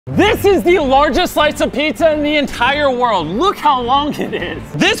This is the largest slice of pizza in the entire world. Look how long it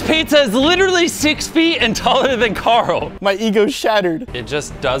is. This pizza is literally 6 feet and taller than Carl. My ego's shattered. It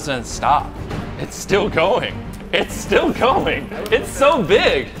just doesn't stop. It's still going. It's still going. It's so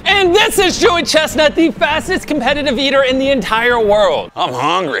big. And this is Joey Chestnut, the fastest competitive eater in the entire world. I'm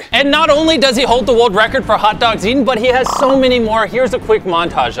hungry. And not only does he hold the world record for hot dogs eaten, but he has so many more. Here's a quick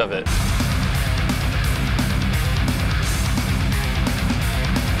montage of it.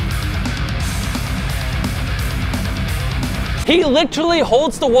 He literally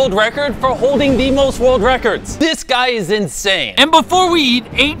holds the world record for holding the most world records. This guy is insane. And before we eat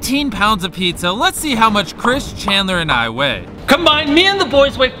 18 pounds of pizza, let's see how much Chris, Chandler, and I weigh. Combined, me and the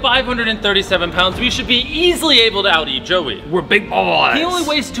boys weigh 537 pounds. We should be easily able to out-eat Joey. We're big boys. He only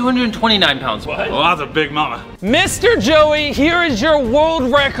weighs 229 pounds. What? Oh, that's a big mama. Mr. Joey, here is your world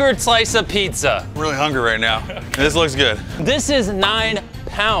record slice of pizza. I'm really hungry right now. This looks good. This is 9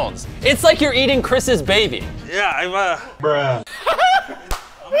 pounds. It's like you're eating Chris's baby. Yeah, Bruh.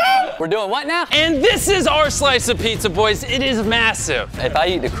 We're doing what now? And this is our slice of pizza, boys. It is massive. If I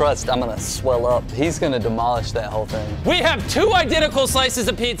eat the crust, I'm gonna swell up. He's gonna demolish that whole thing. We have 2 identical slices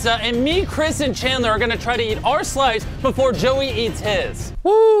of pizza, and me, Chris, and Chandler are gonna try to eat our slice before Joey eats his.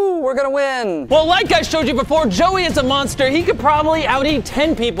 Woo, we're gonna win. Well, like I showed you before, Joey is a monster. He could probably out-eat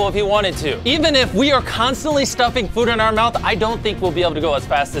 10 people if he wanted to. Even if we are constantly stuffing food in our mouth, I don't think we'll be able to go as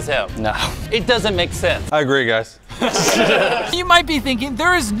fast as him. No. It doesn't make sense. I agree, guys. You might be thinking,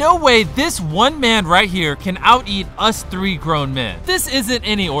 there is no way this one man right here can out-eat us 3 grown men. This isn't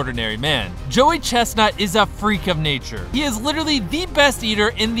any ordinary man. Joey Chestnut is a freak of nature. He is literally the best eater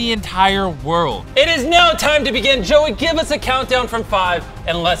in the entire world. It is now time to begin. Joey, give us a countdown from 5,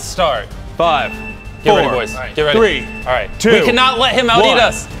 and let's start. 5, Get 4, ready, boys. Get ready. 3, All right. 2, We cannot let him out-eat 1.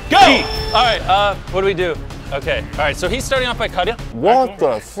 us. Go! Eat. All right, what do we do? Okay, all right, so he's starting off by cutting. What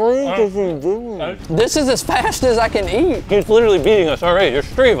the freak is he doing? This is as fast as I can eat. He's literally beating us already. There's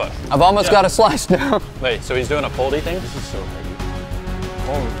 3 of us. I've almost got a slice now. Wait, so he's doing a foldy thing? This is so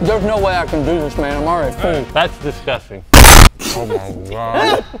heavy. There's no way I can do this, man. I'm already full. That's disgusting. Oh my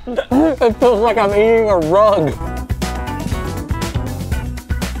God. It feels like I'm eating a rug.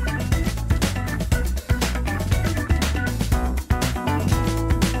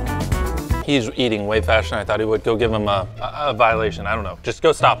 He's eating way faster than I thought he would. Go give him a violation. I don't know. Just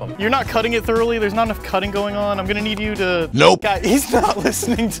go stop him. You're not cutting it thoroughly. There's not enough cutting going on. I'm gonna need you to... Nope. Guy, he's not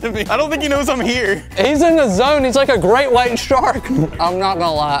listening to me. I don't think he knows I'm here. He's in the zone. He's like a great white shark. I'm not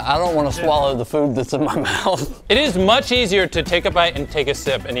gonna lie. I don't want to swallow the food that's in my mouth. It is much easier to take a bite and take a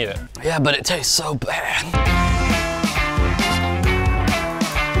sip and eat it. Yeah, but it tastes so bad.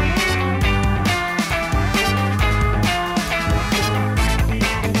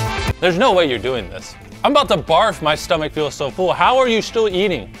 There's no way you're doing this. I'm about to barf. My stomach feels so full. How are you still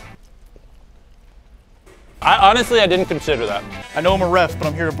eating? Honestly, I didn't consider that. I know I'm a ref, but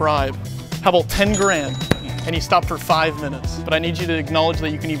I'm here to bribe. How about 10 grand? And you stop for 5 minutes. But I need you to acknowledge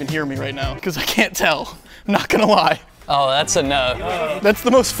that you can even hear me right now, because I can't tell. I'm not gonna lie. Oh, that's a no. That's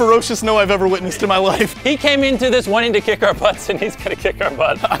the most ferocious no I've ever witnessed in my life. He came into this wanting to kick our butts, and he's gonna kick our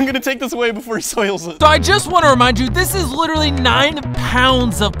butts. I'm gonna take this away before he soils it. So I just want to remind you, this is literally 9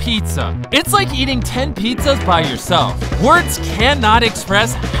 pounds of pizza. It's like eating 10 pizzas by yourself. Words cannot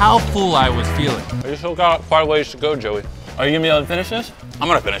express how full I was feeling. You still got quite a ways to go, Joey. Are you gonna be able to finish this? I'm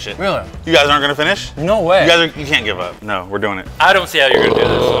gonna finish it. Really? You guys aren't gonna finish? No way. You can't give up. No, we're doing it. I don't see how you're gonna do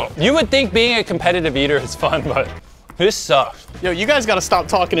this. You would think being a competitive eater is fun, but this sucks. Yo, you guys gotta stop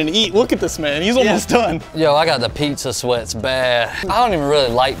talking and eat. Look at this man, he's almost done. Yo, I got the pizza sweats bad. I don't even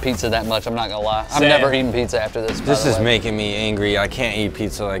really like pizza that much, I'm not gonna lie. I've Same. never eaten pizza after this. This is making me angry. I can't eat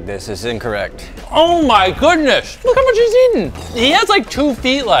pizza like this. It's incorrect. Oh my goodness. Look how much he's eaten. He has like 2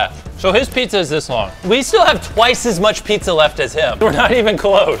 feet left. So his pizza is this long. We still have twice as much pizza left as him. We're not even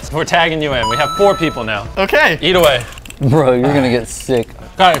close. We're tagging you in. We have 4 people now. Okay. Eat away. Bro, you're gonna get sick.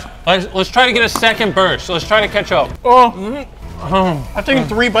 Guys, let's try to get a second burst. Let's try to catch up. I've taken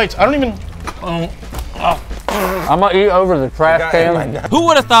 3 bites. I don't even... I'm gonna eat over the trash can. Who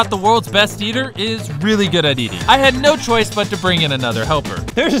would have thought the world's best eater is really good at eating? I had no choice but to bring in another helper.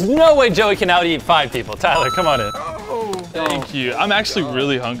 There's no way Joey can out-eat 5 people. Tyler, come on in. Thank you. I'm actually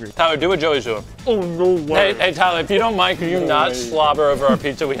really hungry. Tyler, do what Joey's doing. Oh, no way. Hey, Tyler, if you don't mind, can you not slobber over our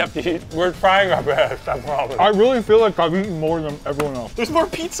pizza we have to eat? We're trying our best, I promise. I really feel like I've eaten more than everyone else. There's more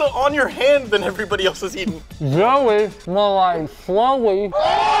pizza on your hand than everybody else has eaten. Joey, more like slowly.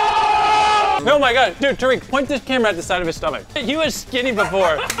 Oh my God, dude, Tariq, point this camera at the side of his stomach. He was skinny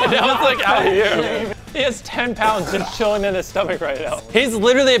before, and now it's like out here. He has 10 pounds just chilling in his stomach right now. He's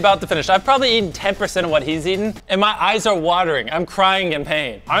literally about to finish. I've probably eaten 10% of what he's eaten, and my eyes are watering. I'm crying in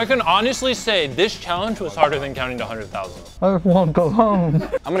pain. I can honestly say this challenge was harder than counting to 100,000. I just want to go home.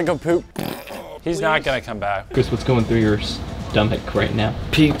 I'm gonna go poop. He's not gonna come back. Chris, what's going through your stomach right now?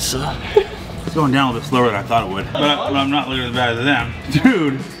 Pizza. It's going down a little bit slower than I thought it would. But I'm not looking as bad as them.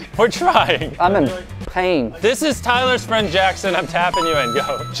 Dude. We're trying. I'm in pain. This is Tyler's friend Jackson. I'm tapping you in.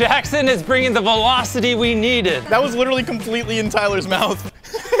 Go. Jackson is bringing the velocity we needed. That was literally completely in Tyler's mouth.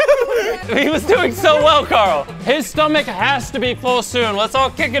 He was doing so well, Carl. His stomach has to be full soon. Let's all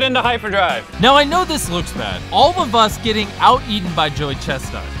kick it into hyperdrive. Now I know this looks bad. All of us getting out-eaten by Joey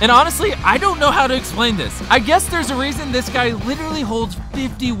Chestnut. And honestly, I don't know how to explain this. I guess there's a reason this guy literally holds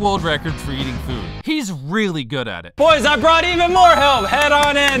 50 world records for eating food. He's really good at it. Boys, I brought even more help. Head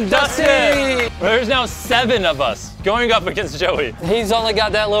on in, Dustin. There's now 7 of us going up against Joey. He's only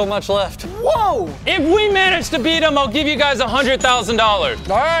got that little much left. Whoa! If we manage to beat him, I'll give you guys $100,000.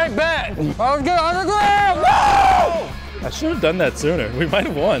 All right, bet. I'll get 100 grand. Woo! I should have done that sooner. We might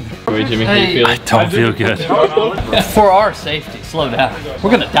have won. Wait, Jimmy, how you feeling? Don't feel good. For our safety, slow down. We're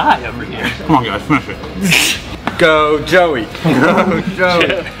gonna die over here. Come on, guys, finish it. Go, Joey. Go,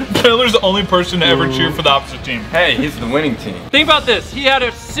 Joey. Taylor's the only person to ever cheer for the opposite team. Hey, he's the winning team. Think about this. He had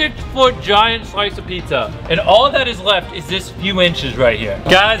a 6-foot giant slice of pizza, and all that is left is this few inches right here.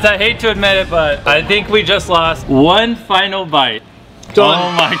 Guys, I hate to admit it, but I think we just lost one final bite. Done.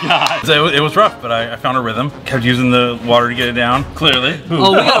 Oh my God. It was rough, but I found a rhythm. Kept using the water to get it down, clearly.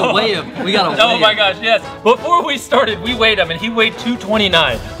 Oh, we gotta weigh him. We gotta weigh him. Oh my gosh, yes. Before we started, we weighed him, and he weighed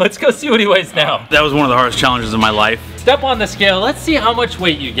 229. Let's go see what he weighs now. That was one of the hardest challenges of my life. Step on the scale. Let's see how much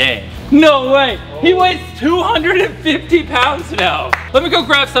weight you gain. No way. He weighs 250 pounds now. Let me go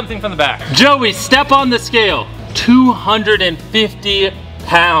grab something from the back. Joey, step on the scale. 250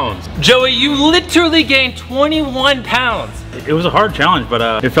 pounds. Joey, you literally gained 21 pounds. It was a hard challenge, but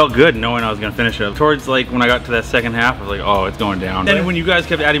it felt good knowing I was gonna finish it. Towards like when I got to that second half, I was like, oh, it's going down. And when you guys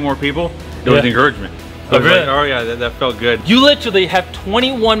kept adding more people, it was encouragement. I was like, oh yeah, that felt good. You literally have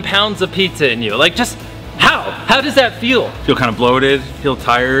 21 pounds of pizza in you. Like, just how? How does that feel? Feel kind of bloated, feel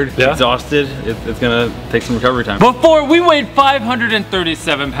tired, exhausted. It's gonna take some recovery time. Before, we weighed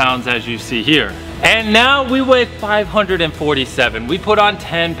 537 pounds, as you see here. And now we weigh 547. We put on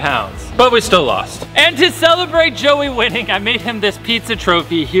 10 pounds, but we still lost. And to celebrate Joey winning, I made him this pizza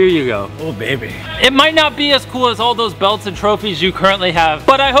trophy. Here you go. Oh baby. It might not be as cool as all those belts and trophies you currently have,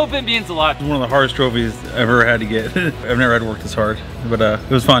 but I hope it means a lot. It's one of the hardest trophies I've ever had to get. I've never had to work this hard, but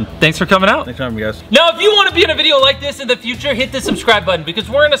it was fun. Thanks for coming out. Thanks for having me, guys. Now, if you want to be in a video like this in the future, hit the subscribe button because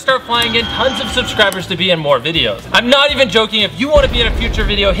we're gonna start flying in tons of subscribers to be in more videos. I'm not even joking. If you want to be in a future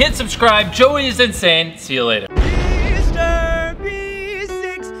video, hit subscribe. Joey is insane. See you later. Mr.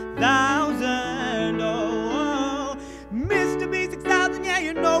 B6000, oh, Mr. B6000, yeah,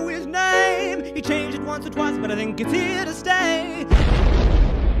 you know his name. He changed it once or twice, but I think it's here to stay.